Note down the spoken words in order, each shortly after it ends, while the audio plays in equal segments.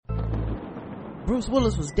Bruce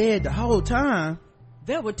Willis was dead the whole time.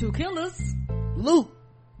 There were 2 killers. Luke,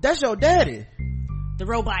 that's your daddy. The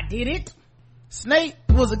robot did it. Snape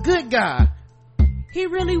was a good guy. He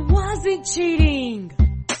really wasn't cheating.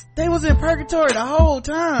 They was in purgatory the whole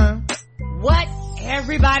time. What?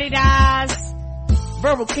 Everybody dies.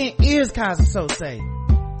 Verbal Kint is Kaiser Sose.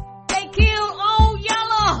 They killed Old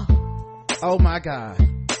Yeller. Oh my god.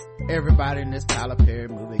 Everybody in this Tyler Perry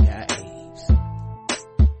movie got AIDS.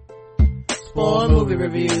 Spoiled movie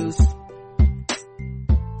reviews.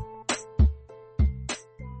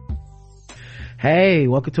 Hey,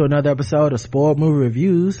 welcome to another episode of Spoiled Movie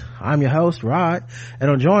Reviews. I'm your host, Rod, and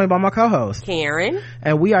I'm joined by my co-host, Karen.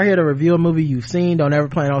 And we are here to review a movie you've seen, don't ever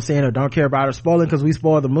plan on seeing, or don't care about or spoiling because we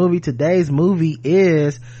spoiled the movie. Today's movie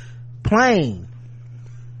is Plane.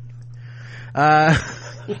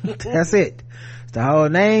 That's it. It's the whole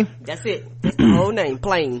name. That's it. That's the whole name,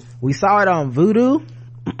 Plane. We saw it on Vudu,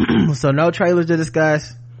 so no trailers to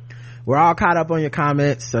discuss. We're all caught up on your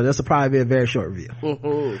comments, so this will probably be a very short review.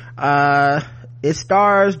 It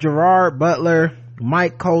stars Gerard, Butler,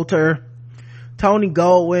 Mike Coulter, Tony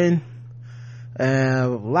Goldwyn, a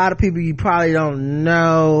lot of people you probably don't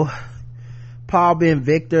know. Paul Ben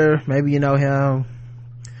Victor, maybe you know him.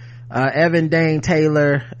 Evan Dane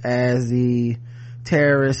Taylor as the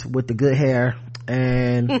terrorist with the good hair.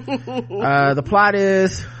 And the plot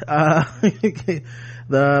is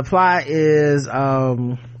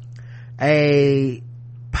a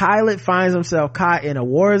pilot finds himself caught in a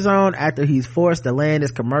war zone after he's forced to land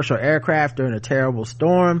his commercial aircraft during a terrible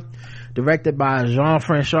storm. Directed by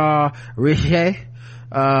Jean-François Richet.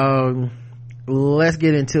 Let's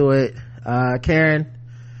get into it. Karen,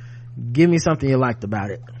 give me something you liked about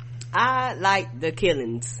it. I like the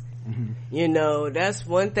killings. You know, that's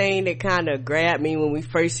one thing that kind of grabbed me when we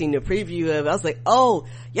first seen the preview of it. I was like, oh,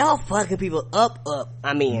 y'all fucking people up.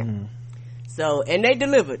 So, and they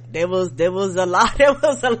delivered. There was a lot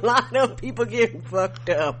of people getting fucked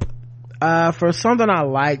up. For something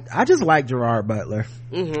I just like Gerard Butler.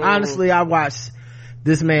 Honestly, I watched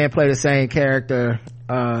this man play the same character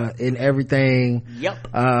in everything.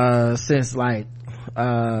 Since like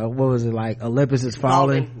what was it, like Olympus Has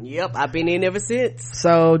Fallen? Yep, I've been in ever since.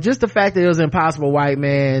 So just the fact that it was Impossible White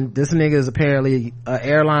Man, this nigga is apparently an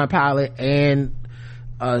airline pilot and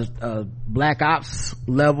a black ops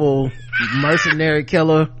level mercenary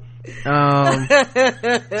killer. So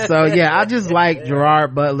yeah, I just like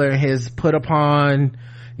Gerard Butler and his put upon,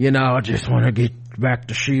 I just want to get back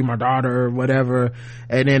to see my daughter or whatever.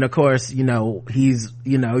 And then of course, he's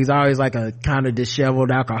always like a kind of disheveled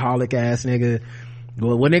alcoholic ass nigga.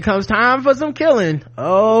 Well, when it comes time for some killing,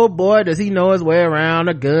 oh boy, does he know his way around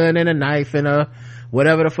a gun and a knife and a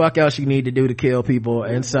whatever the fuck else you need to do to kill people.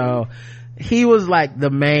 And so he was like the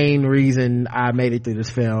main reason I made it through this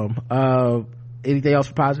film. Anything else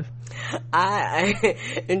for positive?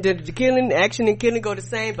 And the killing, action and killing go the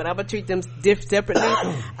same, but I'm gonna treat them separately.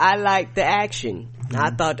 I like the action.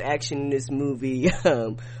 I thought the action in this movie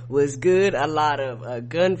was good. A lot of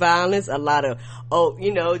gun violence, a lot of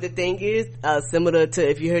the thing is similar to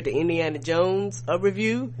if you heard the Indiana Jones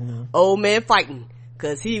review, old man fighting.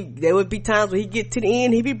 Cause there would be times when he get to the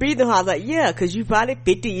end, he'd be breathing hard. I was like, yeah, cause you probably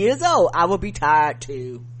 50 years old. I would be tired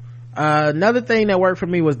too. Another thing that worked for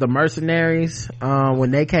me was the mercenaries, when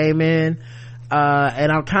they came in.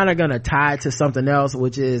 And I'm kind of gonna tie it to something else,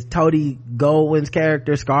 which is Tony Goldwyn's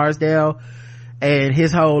character, Scarsdale, and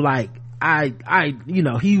his whole like,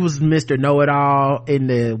 he was Mr. Know-It-All in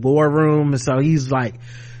the war room. And so he's like,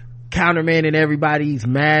 countermanding everybody. He's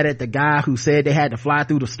mad at the guy who said they had to fly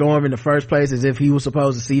through the storm in the first place, as if he was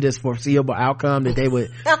supposed to see this foreseeable outcome that they would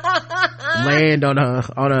land on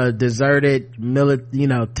a deserted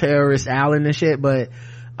terrorist island and shit. But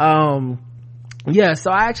yeah, so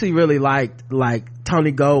I actually really liked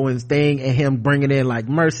Tony Goldwyn's thing and him bringing in like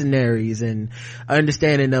mercenaries and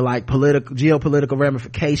understanding the like geopolitical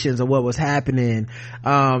ramifications of what was happening,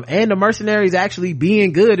 and the mercenaries actually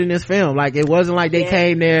being good in this film. Like it wasn't like they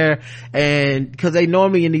came there, and because they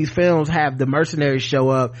normally in these films have the mercenaries show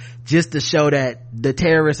up just to show that the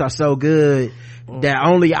terrorists are so good that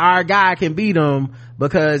only our guy can beat them,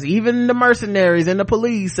 because even the mercenaries and the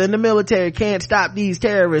police and the military can't stop these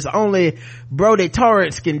terrorists. Only Brody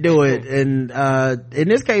Torrance can do it. And in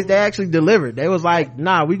this case they actually delivered. They was like,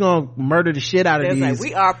 nah, we gonna murder the shit out of these. Like,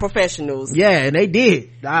 we are professionals. Yeah, and they did.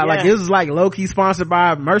 Like it was like low-key sponsored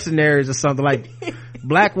by mercenaries or something. Like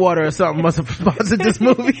Blackwater or something must have sponsored this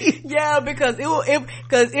movie. Yeah, because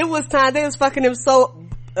it was time they was fucking him so.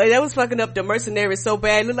 They was fucking up the mercenaries so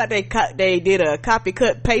bad. It looked like they did a copy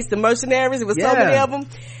cut paste the mercenaries. It was so many of them.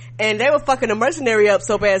 and they were fucking the mercenary up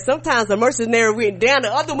so bad. Sometimes the mercenary went down,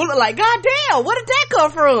 the other one looked like, God damn, where did that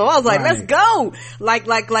come from? I was like, let's go. Like,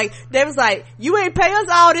 they was like, you ain't pay us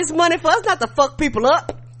all this money for us not to fuck people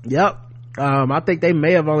up. Yep. I think they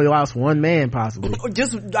may have only lost one man, possibly.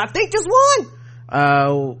 I think just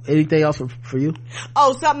one. Anything else for you?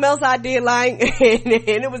 Oh, something else I did like, and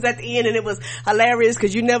it was at the end, and it was hilarious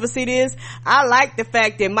because you never see this. I like the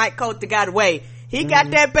fact that Mike Coulter got away. He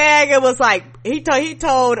got that bag and was like, he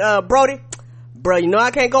told Brody, bro, you know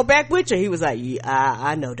I can't go back with you. He was like, yeah,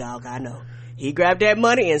 I know, dog, I know. He grabbed that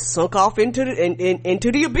money and sunk off into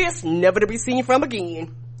the abyss, never to be seen from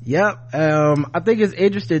again. Yep. I think it's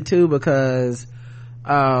interesting too because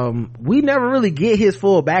we never really get his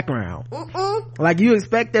full background. Like, you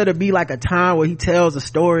expect there to be like a time where he tells a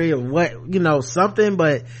story of what, something,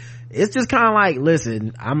 but it's just kind of like,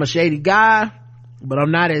 listen, I'm a shady guy, but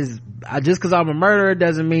I'm not just because I'm a murderer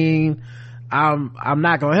doesn't mean I'm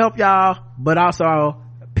not gonna help y'all, but also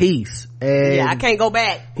peace. And yeah, I can't go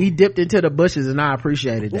back. He dipped into the bushes and I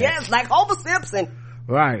appreciated that. Yes, like Homer Simpson.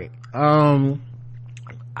 Right.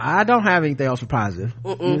 I don't have anything else for positive.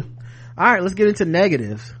 All right, let's get into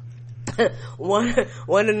negatives. one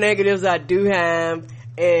of the negatives I do have,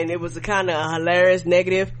 and it was a kind of hilarious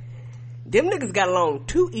negative, them niggas got along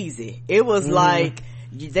too easy. It was like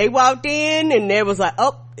they walked in and they was like,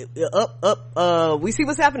 we see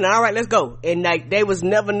what's happening, all right, let's go. And like they was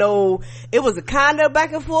never it was a kind of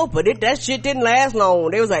back and forth, but that shit didn't last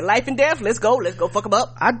long. They was like, life and death, let's go fuck them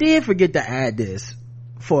up. I did forget to add this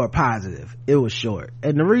for a positive. It was short,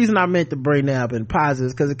 and the reason I meant to bring that up in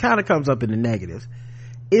positives because it kind of comes up in the negatives.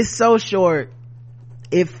 It's so short,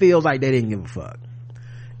 it feels like they didn't give a fuck.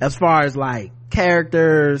 As far as like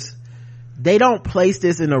characters, they don't place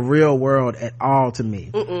this in the real world at all to me.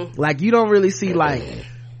 Like, you don't really see like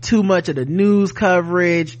too much of the news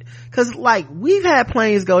coverage, because like we've had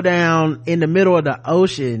planes go down in the middle of the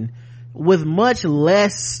ocean with much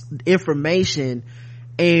less information,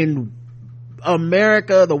 and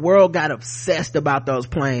America, the world got obsessed about those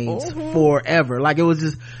planes forever. Like, it was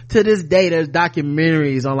just, to this day there's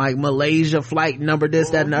documentaries on like Malaysia flight number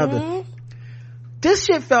this, that, and the other. This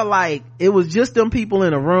shit felt like it was just them people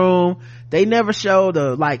in a room. They never show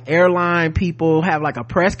the like airline people have like a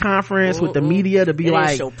press conference with the media to be they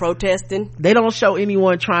like show protesting. They don't show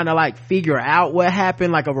anyone trying to like figure out what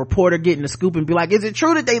happened, like a reporter getting the scoop and be like, is it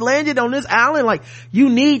true that they landed on this island? Like,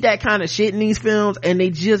 you need that kind of shit in these films, and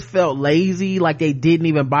they just felt lazy, like they didn't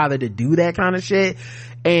even bother to do that kind of shit.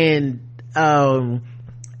 And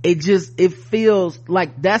it feels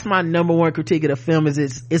like that's my number one critique of the film,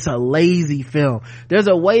 is it's a lazy film. There's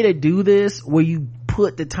a way to do this where you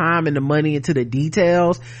put the time and the money into the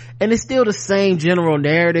details, and it's still the same general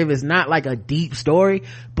narrative. It's not like a deep story,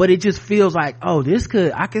 but it just feels like,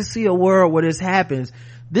 I can see a world where this happens.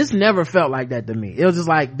 This never felt like that to me. It was just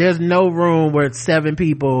like, there's no room where 7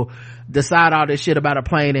 people decide all this shit about a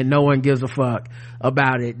plane and no one gives a fuck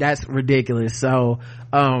about it. That's ridiculous. So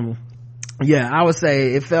yeah, I would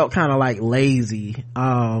say it felt kind of like lazy.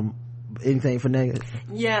 Anything for negative?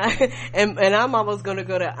 Yeah, and I'm almost gonna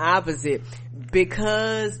go the opposite,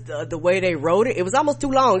 because the way they wrote it was almost too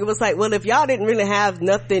long. It was like, well, if y'all didn't really have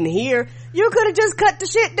nothing here, you could have just cut the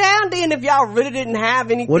shit down then, if y'all really didn't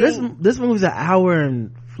have anything. Well, this movie's an hour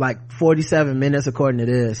and like 47 minutes according to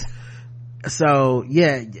this. So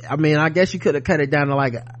yeah, I mean, I guess you could have cut it down to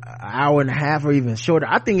like an hour and a half or even shorter.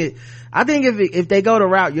 I think if they go the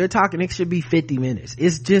route you're talking, it should be 50 minutes.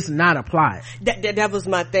 It's just not a plot. That was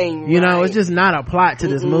my thing. You know, it's just not a plot to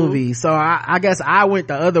this movie. So I guess I went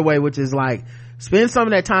the other way, which is like, spend some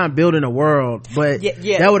of that time building a world, but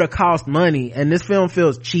that would have cost money, and this film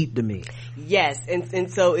feels cheap to me. Yes,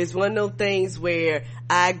 and so it's one of those things where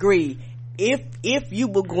I agree. If you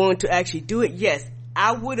were going to actually do it, yes,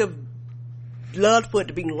 I would have loved for it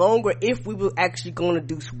to be longer if we were actually going to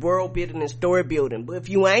do world building and story building. But if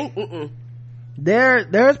you ain't,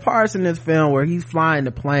 there's parts in this film where he's flying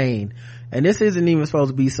the plane, and this isn't even supposed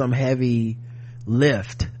to be some heavy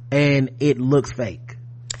lift, and it looks fake.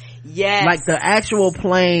 Yes, like the actual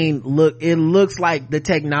plane looks like the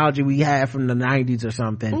technology we had from the 90s or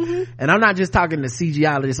something. And I'm not just talking the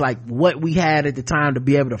CGI, it's like what we had at the time to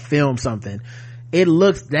be able to film something. It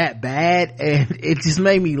looks that bad, and it just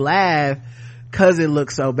made me laugh because it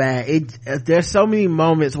looks so bad. There's so many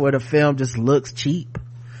moments where the film just looks cheap,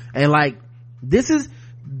 and like, this is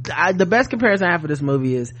the best comparison I have for this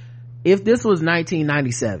movie is, if this was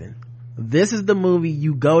 1997, this is the movie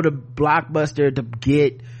you go to Blockbuster to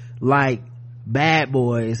get like Bad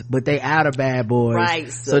Boys, but they out of Bad Boys. Right.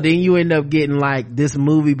 So then you end up getting like this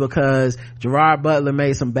movie because Gerard Butler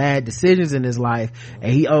made some bad decisions in his life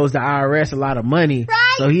and he owes the IRS a lot of money.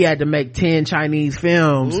 Right. So he had to make 10 Chinese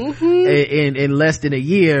films in less than a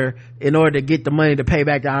year in order to get the money to pay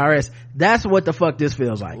back the IRS. That's what the fuck this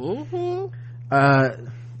feels like.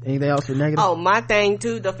 Anything else with negative? Oh, my thing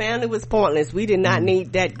too, the family was pointless. We did not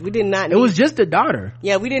need that. We did not need. It was just the daughter.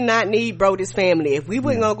 Yeah, we did not need Brody's family. If we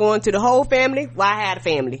weren't gonna go into the whole family, why had a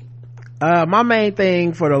family? My main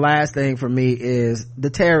thing for the last thing for me is the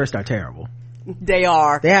terrorists are terrible. They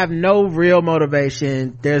are. They have no real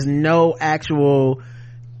motivation. There's no actual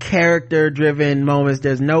character driven moments.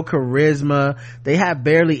 There's no charisma. They have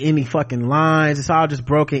barely any fucking lines. It's all just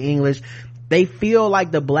broken English. They feel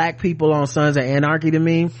like the black people on Sons of Anarchy to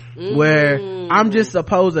me, where I'm just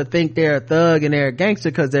supposed to think they're a thug and they're a gangster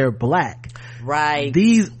because they're black. Right.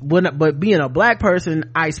 But being a black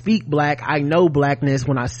person, I speak black. I know blackness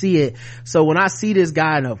when I see it. So when I see this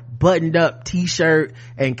guy in a buttoned up t-shirt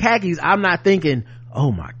and khakis, I'm not thinking,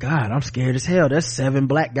 oh my God, I'm scared as hell. There's 7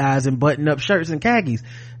 black guys in buttoned up shirts and khakis.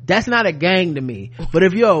 That's not a gang to me. But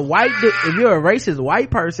if you're if you're a racist white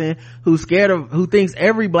person who thinks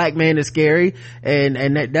every black man is scary,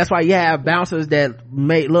 and that's why you have bouncers that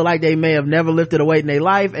may look like they may have never lifted a weight in their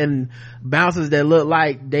life, and bouncers that look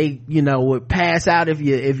like they, would pass out if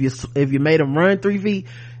you made them run 3 feet.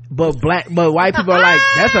 But white people are like,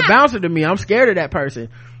 that's a bouncer to me. I'm scared of that person.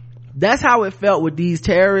 That's how it felt with these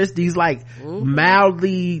terrorists, these like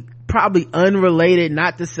mildly probably unrelated,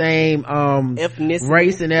 not the same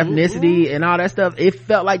race and ethnicity and all that stuff. It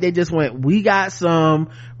felt like they just went, we got some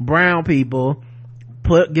brown people,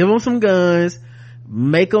 give them some guns,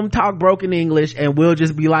 make them talk broken English, and we'll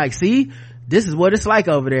just be like, see, this is what it's like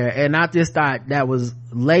over there. And I just thought that was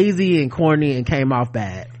lazy and corny and came off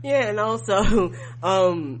bad. Yeah, and also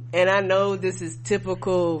and I know this is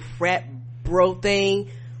typical frat bro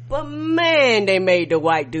thing, but man, they made the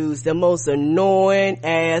white dudes the most annoying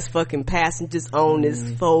ass fucking passengers on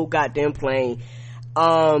this whole goddamn plane.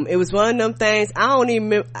 It was one of them things. I don't even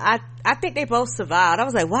remember. I think they both survived. I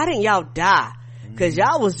was like, why didn't y'all die? Cause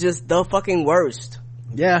y'all was just the fucking worst.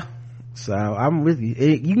 Yeah. So I'm with you.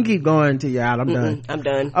 You can keep going until you're out. I'm done. I'm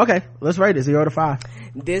done. Okay. Let's rate it 0 to 5.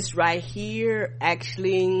 This right here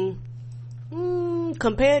actually,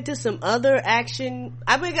 compared to some other action,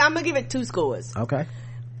 I'm gonna give it 2 scores. Okay.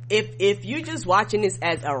 If you're just watching this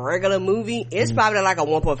as a regular movie, it's probably like a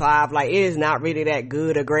 1.5. Like, it is not really that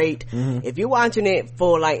good or great. If you're watching it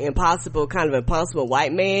for like impossible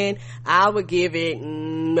white man, I would give it a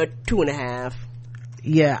 2.5.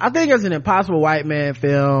 Yeah, I think as an impossible white man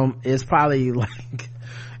film, it's probably like,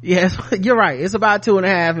 yes, you're right. It's about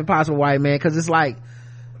 2.5 impossible white man, because it's like,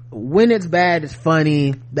 when it's bad, it's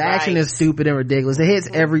funny. The action is stupid and ridiculous. It hits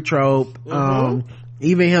every trope.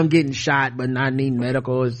 Even him getting shot but not needing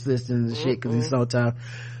medical assistance and shit because he's so tough.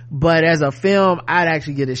 But as a film, I'd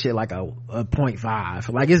actually give this shit like a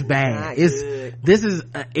 0.5. Like, it's bad. This is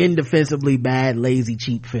an indefensibly bad, lazy,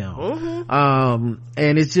 cheap film.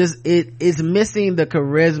 And it's just, it's missing the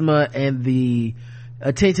charisma and the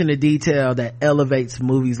attention to detail that elevates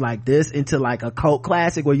movies like this into like a cult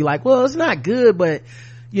classic where you're like, well, it's not good, but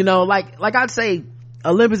like I'd say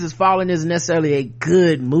Olympus Has Fallen isn't necessarily a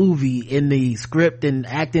good movie in the script and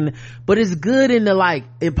acting, but it's good in the like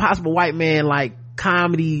Impossible White Man like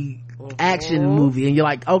comedy action movie, and you're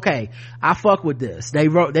like, okay, I fuck with this. They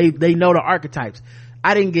know the archetypes.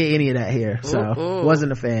 I didn't get any of that here, so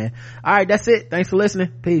wasn't a fan. All right, that's it. Thanks for listening.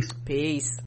 Peace.